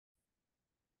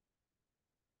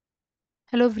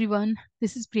Hello everyone,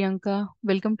 this is Priyanka.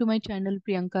 Welcome to my channel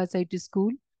Priyanka's IT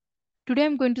School. Today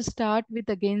I'm going to start with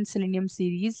again Selenium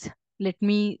series. Let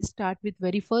me start with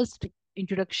very first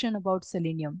introduction about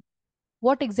Selenium.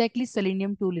 What exactly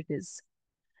Selenium tool it is?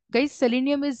 Guys,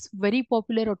 Selenium is very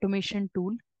popular automation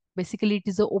tool. Basically it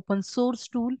is an open source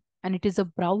tool and it is a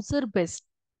browser based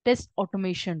test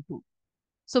automation tool.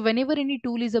 So whenever any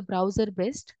tool is a browser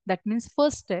based, that means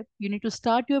first step, you need to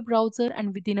start your browser,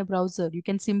 and within a browser, you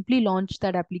can simply launch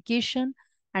that application,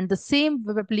 and the same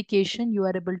web application you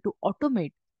are able to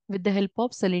automate with the help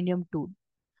of Selenium tool.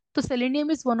 So Selenium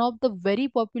is one of the very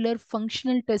popular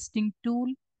functional testing tool.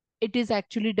 It is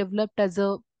actually developed as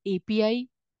a API.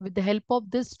 With the help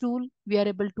of this tool, we are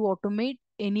able to automate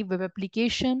any web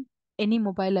application, any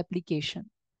mobile application.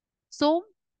 So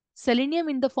Selenium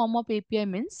in the form of API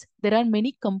means there are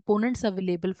many components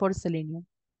available for Selenium.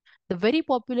 The very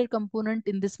popular component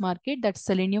in this market, that's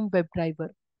Selenium WebDriver.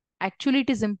 Actually, it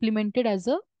is implemented as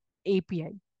a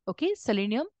API. Okay,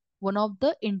 Selenium, one of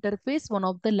the interface, one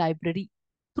of the library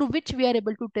through which we are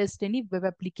able to test any web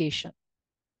application.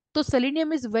 So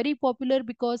Selenium is very popular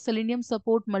because Selenium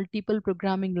support multiple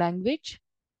programming language.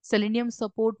 Selenium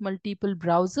support multiple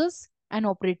browsers and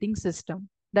operating system.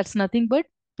 That's nothing but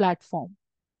platform.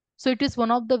 So it is one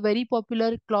of the very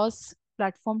popular cross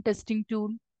platform testing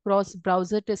tool, cross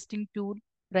browser testing tool,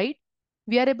 right?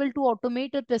 We are able to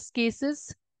automate the test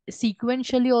cases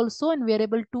sequentially also, and we are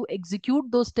able to execute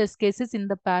those test cases in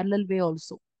the parallel way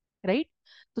also, right?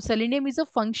 So Selenium is a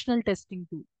functional testing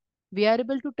tool. We are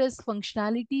able to test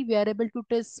functionality, we are able to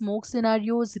test smoke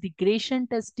scenarios, regression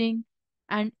testing,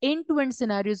 and end-to-end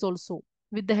scenarios also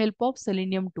with the help of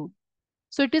Selenium tool.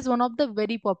 So it is one of the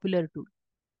very popular tool.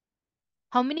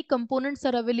 How many components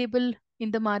are available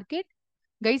in the market?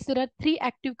 Guys, there are three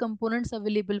active components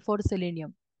available for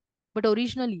Selenium. But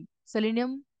originally,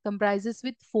 Selenium comprises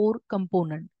with four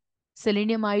components.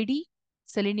 Selenium ID,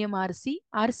 Selenium RC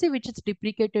which is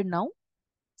deprecated now,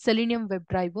 Selenium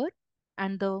WebDriver,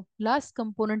 and the last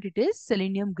component it is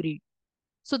Selenium Grid.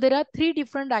 So there are three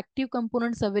different active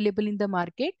components available in the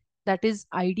market, that is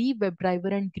ID,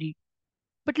 WebDriver, and Grid.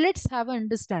 But let's have a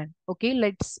understand. Okay,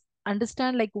 let's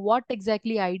understand like what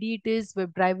exactly ID it is,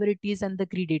 WebDriver it is, and the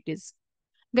grid it is.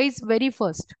 Guys, very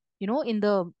first, in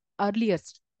the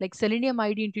earliest, like Selenium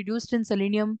ID introduced in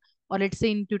Selenium, or let's say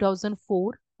in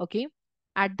 2004. Okay,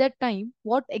 at that time,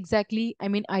 what exactly I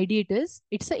mean ID it is?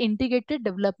 It's an integrated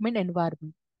development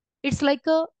environment. It's like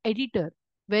a editor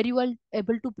where you are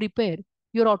able to prepare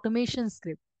your automation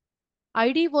script.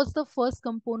 ID was the first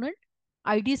component.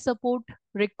 ID support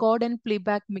record and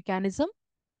playback mechanism.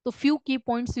 So few key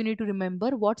points you need to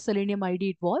remember what Selenium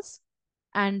ID it was.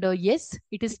 And yes,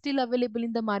 it is still available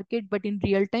in the market, but in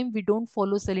real time, we don't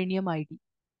follow Selenium ID.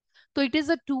 So it is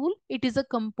a tool, it is a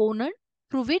component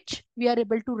through which we are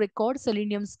able to record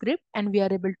Selenium script and we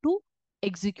are able to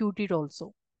execute it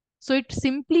also. So it's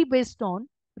simply based on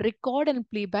record and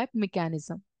playback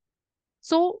mechanism.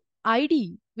 So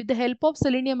ID, with the help of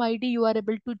Selenium ID, you are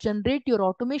able to generate your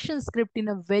automation script in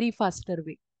a very faster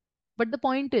way. But the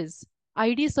point is,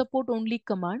 ID support only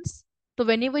commands. So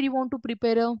whenever you want to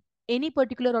prepare any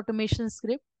particular automation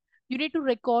script, you need to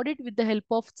record it with the help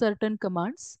of certain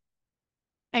commands.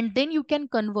 And then you can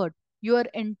convert your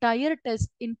entire test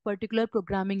in particular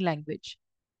programming language.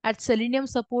 At Selenium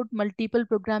support multiple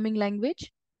programming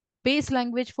language. Base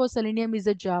language for Selenium is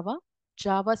a Java.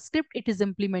 JavaScript it is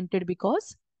implemented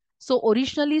because so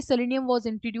originally Selenium was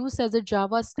introduced as a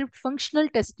JavaScript functional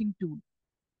testing tool,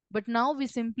 but now we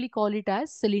simply call it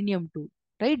as Selenium tool,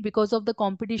 right? Because of the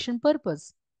competition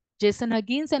purpose. Jason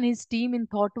Huggins and his team in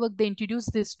ThoughtWorks, they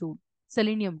introduced this tool,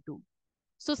 Selenium tool.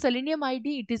 So Selenium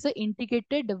ID, it is an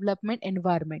integrated development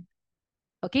environment.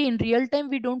 Okay, in real time,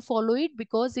 we don't follow it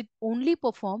because it only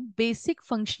perform basic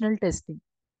functional testing.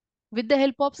 With the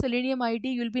help of Selenium ID,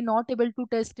 you'll be not able to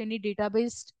test any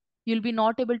database. You'll be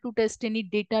not able to test any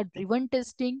data-driven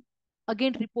testing.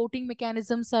 Again, reporting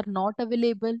mechanisms are not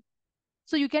available.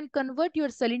 So you can convert your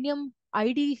Selenium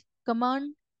ID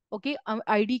command, okay,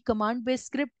 ID command-based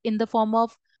script in the form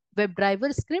of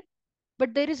WebDriver script,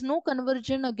 but there is no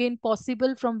conversion again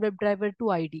possible from WebDriver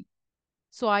to ID.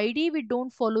 So ID we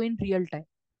don't follow in real time,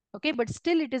 okay, but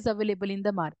still it is available in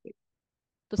the market.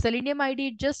 So Selenium ID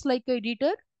is just like an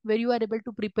editor where you are able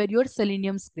to prepare your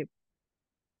Selenium script.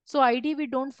 So ID we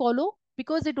don't follow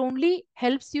because it only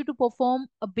helps you to perform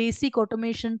a basic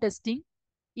automation testing.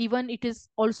 Even it is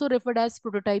also referred as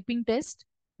prototyping test,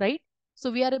 right? So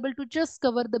we are able to just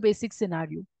cover the basic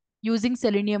scenario using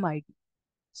Selenium ID.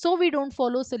 So we don't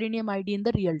follow Selenium ID in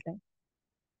the real time.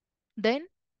 Then,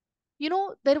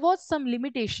 there was some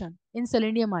limitation in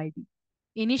Selenium ID.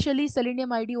 Initially,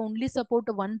 Selenium ID only support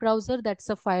one browser, that's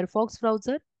a Firefox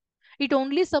browser. It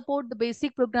only support the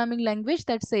basic programming language,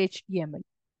 that's HTML.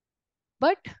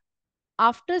 But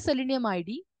after Selenium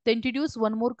ID, they introduce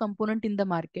one more component in the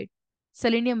market,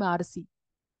 Selenium RC.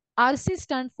 RC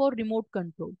stand for remote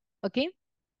control. Okay.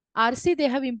 RC they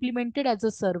have implemented as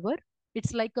a server.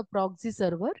 It's like a proxy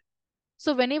server.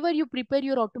 So whenever you prepare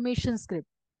your automation script,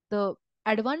 the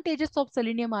advantages of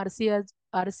Selenium RC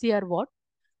are what?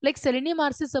 Like Selenium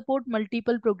RC support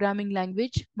multiple programming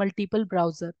language, multiple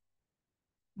browser.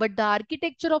 But the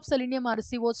architecture of Selenium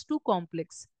RC was too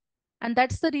complex. And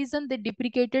that's the reason they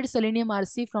deprecated Selenium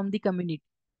RC from the community.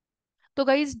 So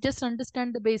guys, just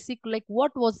understand the basic, like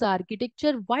what was the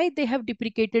architecture, why they have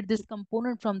deprecated this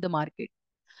component from the market.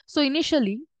 So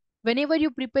initially, whenever you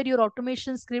prepare your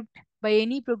automation script by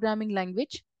any programming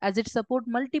language, as it support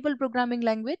multiple programming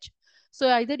language, so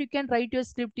either you can write your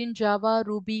script in Java,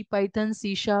 Ruby, Python,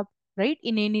 C Sharp, right,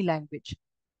 in any language.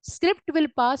 Script will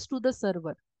pass to the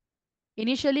server.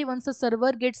 Initially, once the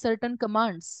server gets certain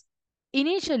commands,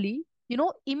 initially,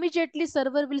 immediately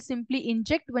server will simply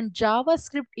inject one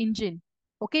JavaScript engine.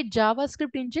 Okay,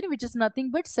 JavaScript engine, which is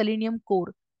nothing but Selenium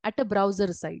core at a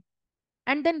browser side.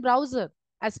 And then browser,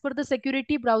 as per the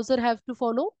security, browser have to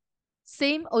follow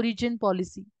same origin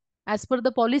policy. As per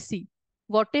the policy,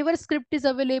 whatever script is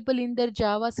available in their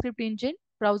JavaScript engine,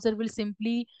 browser will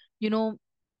simply, you know,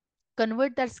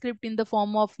 convert that script in the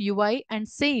form of UI, and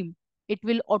same, it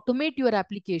will automate your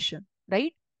application,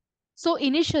 right? So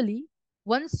initially,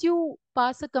 once you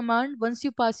pass a command, once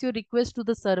you pass your request to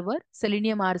the server,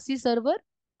 Selenium RC server,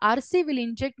 RC will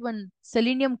inject one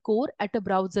Selenium core at a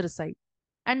browser side.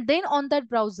 And then on that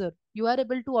browser, you are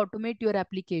able to automate your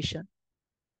application.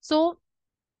 So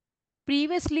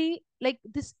previously, like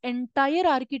this entire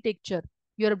architecture,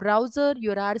 your browser,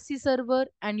 your RC server,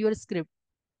 and your script,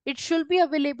 it should be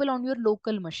available on your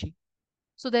local machine.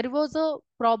 So there was a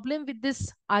problem with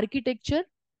this architecture,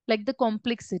 like the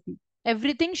complexity.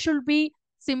 Everything should be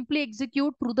simply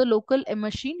execute through the local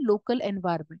machine, local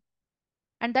environment.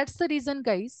 And that's the reason,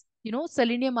 guys,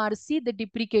 Selenium RC, they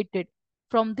deprecated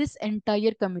from this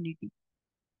entire community.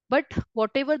 But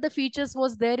whatever the features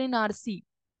was there in RC,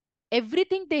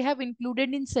 everything they have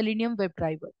included in Selenium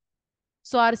WebDriver.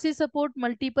 So RC support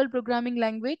multiple programming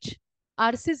language,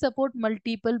 RC support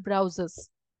multiple browsers,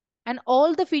 and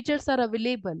all the features are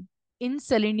available in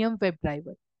Selenium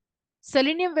WebDriver.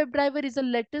 Selenium WebDriver is the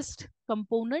latest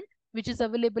component which is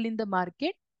available in the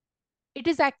market. It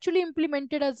is actually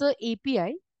implemented as a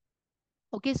API.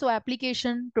 Okay, so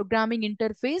application programming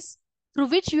interface through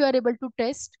which you are able to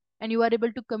test and you are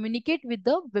able to communicate with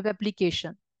the web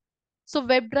application. So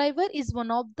WebDriver is one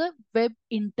of the web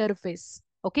interface.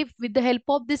 Okay, with the help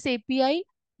of this API,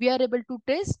 we are able to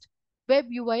test web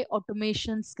UI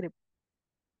automation script.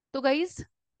 So guys,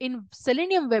 in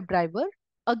Selenium WebDriver,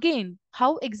 again,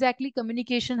 how exactly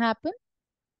communication happen?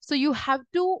 So you have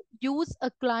to use a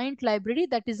client library,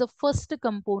 that is a first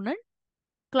component.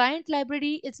 Client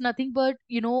library is nothing but,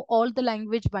 all the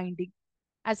language binding.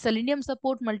 As Selenium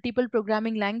support multiple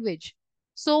programming language.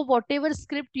 So whatever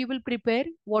script you will prepare,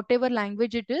 whatever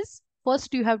language it is,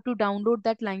 first you have to download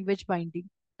that language binding.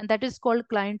 And that is called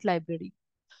client library.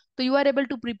 So you are able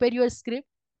to prepare your script.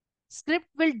 Script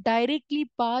will directly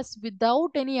pass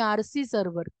without any RC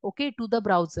server, okay, to the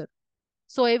browser.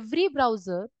 So every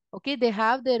browser, okay, they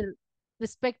have their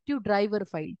respective driver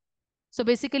file. So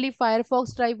basically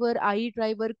Firefox driver, IE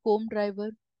driver, Chrome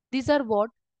driver, these are what?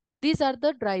 These are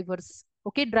the drivers.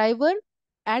 Okay, driver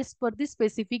as per the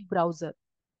specific browser.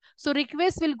 So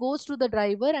request will goes to the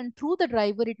driver, and through the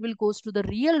driver it will goes to the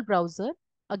real browser.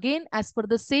 Again, as per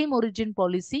the same origin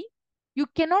policy, you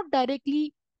cannot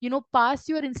directly, pass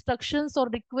your instructions or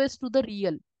request to the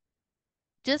real,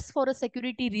 just for a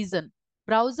security reason.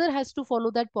 Browser has to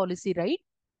follow that policy, right?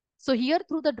 So here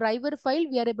through the driver file,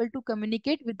 we are able to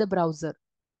communicate with the browser.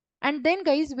 And then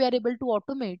guys, we are able to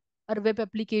automate our web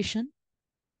application.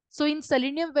 So in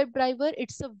Selenium WebDriver,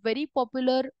 it's a very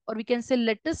popular, or we can say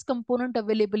latest component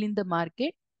available in the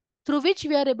market, through which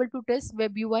we are able to test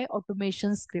web UI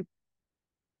automation script.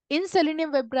 In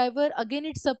Selenium WebDriver, again,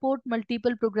 it supports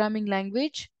multiple programming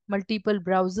language, multiple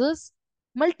browsers,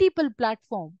 multiple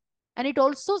platform, and it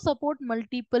also supports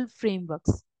multiple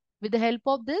frameworks. With the help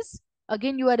of this,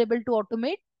 again, you are able to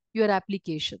automate your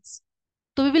applications.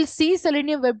 So we will see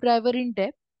Selenium WebDriver in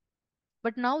depth.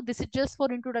 But now this is just for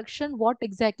introduction, what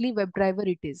exactly WebDriver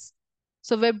it is.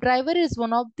 So WebDriver is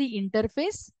one of the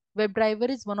interface. WebDriver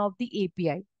is one of the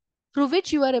API through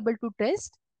which you are able to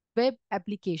test web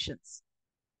applications.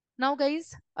 Now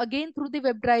guys, again through the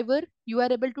WebDriver, you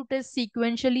are able to test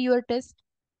sequentially your test,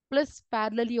 plus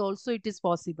parallelly also it is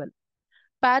possible.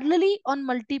 Parallelly on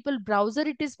multiple browser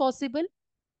it is possible,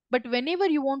 but whenever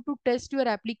you want to test your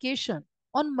application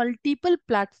on multiple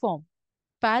platform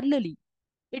parallelly,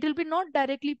 it will be not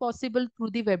directly possible through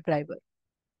the WebDriver.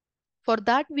 For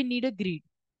that, we need a grid.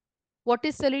 What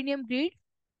is Selenium grid?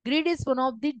 Grid is one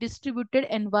of the distributed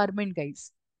environment,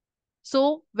 guys.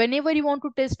 So whenever you want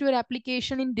to test your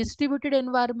application in distributed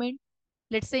environment,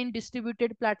 let's say in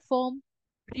distributed platform,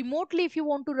 remotely if you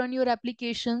want to run your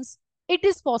applications, it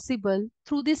is possible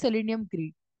through the Selenium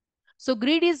grid. So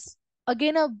grid is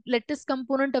again a latest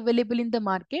component available in the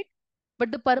market.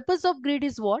 But the purpose of grid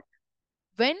is what?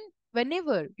 When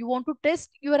whenever you want to test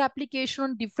your application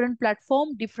on different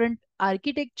platform, different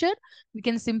architecture, we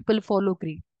can simple follow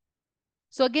grid.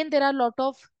 So again, there are a lot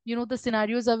of, the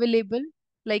scenarios available.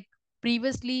 Like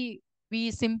previously,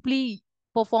 we simply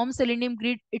perform Selenium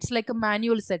grid. It's like a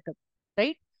manual setup,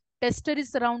 right? Tester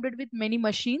is surrounded with many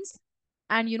machines,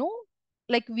 and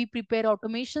like we prepare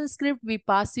automation script, we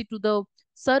pass it to the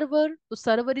server. The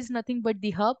server is nothing but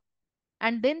the hub,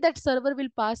 and then that server will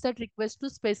pass that request to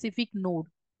specific node.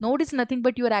 Node is nothing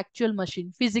but your actual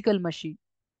machine, physical machine.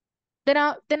 Then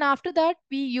after that,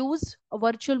 we use a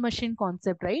virtual machine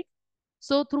concept, right?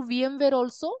 So through VMware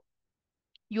also,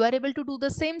 you are able to do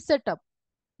the same setup,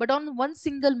 but on one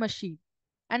single machine.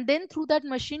 And then through that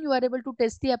machine, you are able to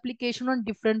test the application on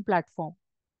different platform.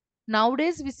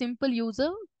 Nowadays, we simply use a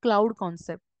cloud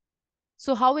concept.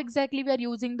 So how exactly we are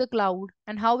using the cloud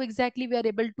and how exactly we are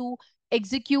able to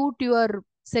execute your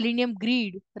Selenium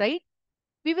grid, right?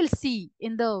 We will see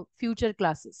in the future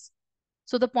classes.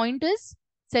 So the point is,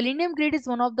 Selenium grid is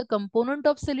one of the component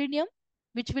of Selenium,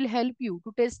 which will help you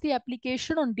to test the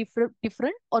application on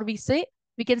different, or we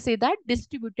can say that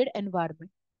distributed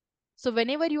environment. So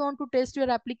whenever you want to test your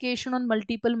application on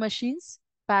multiple machines,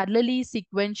 parallelly,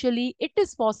 sequentially, it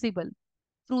is possible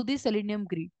through the Selenium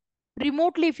grid.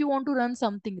 Remotely, if you want to run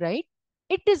something, right,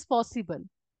 it is possible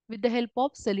with the help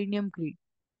of Selenium grid.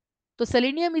 So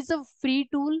Selenium is a free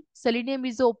tool. Selenium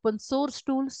is an open source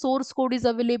tool. Source code is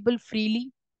available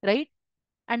freely, right?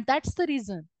 And that's the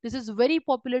reason this is very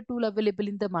popular tool available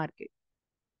in the market.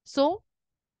 So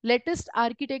latest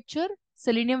architecture,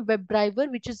 Selenium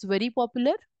WebDriver, which is very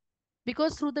popular,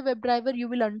 because through the WebDriver, you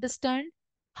will understand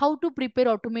how to prepare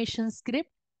automation script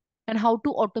and how to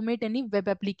automate any web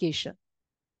application.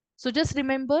 So just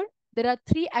remember, there are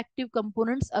three active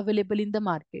components available in the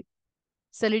market: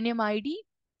 Selenium ID,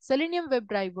 Selenium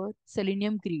WebDriver,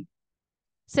 Selenium Grid.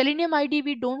 Selenium ID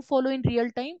we don't follow in real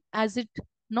time as it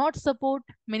not support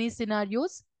many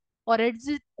scenarios, or it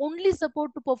only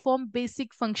support to perform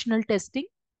basic functional testing.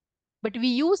 But we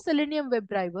use Selenium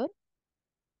WebDriver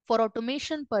for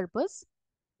automation purpose.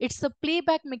 It's a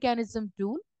playback mechanism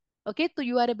tool. Okay, so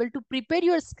you are able to prepare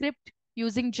your script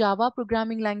using Java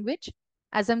programming language,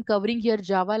 as I'm covering here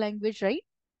Java language, right?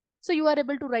 So you are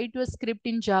able to write your script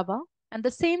in Java, and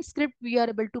the same script we are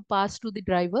able to pass to the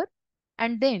driver,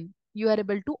 and then you are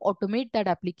able to automate that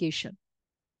application.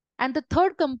 And the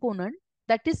third component,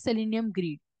 that is Selenium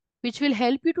Grid, which will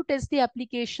help you to test the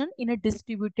application in a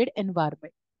distributed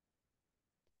environment.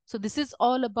 So this is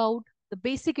all about the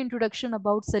basic introduction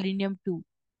about Selenium 2.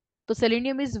 So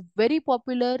Selenium is very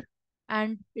popular,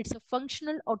 and it's a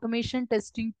functional automation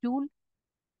testing tool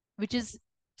which is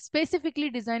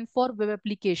specifically designed for web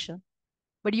application.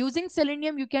 But using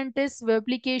Selenium, you can test web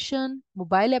application,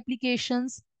 mobile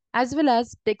applications, as well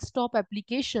as desktop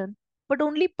application, but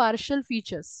only partial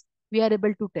features we are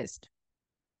able to test.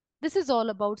 This is all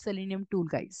about Selenium tool,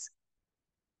 guys.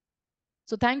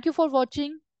 So thank you for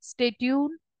watching. Stay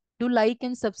tuned. Do like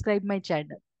and subscribe my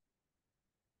channel.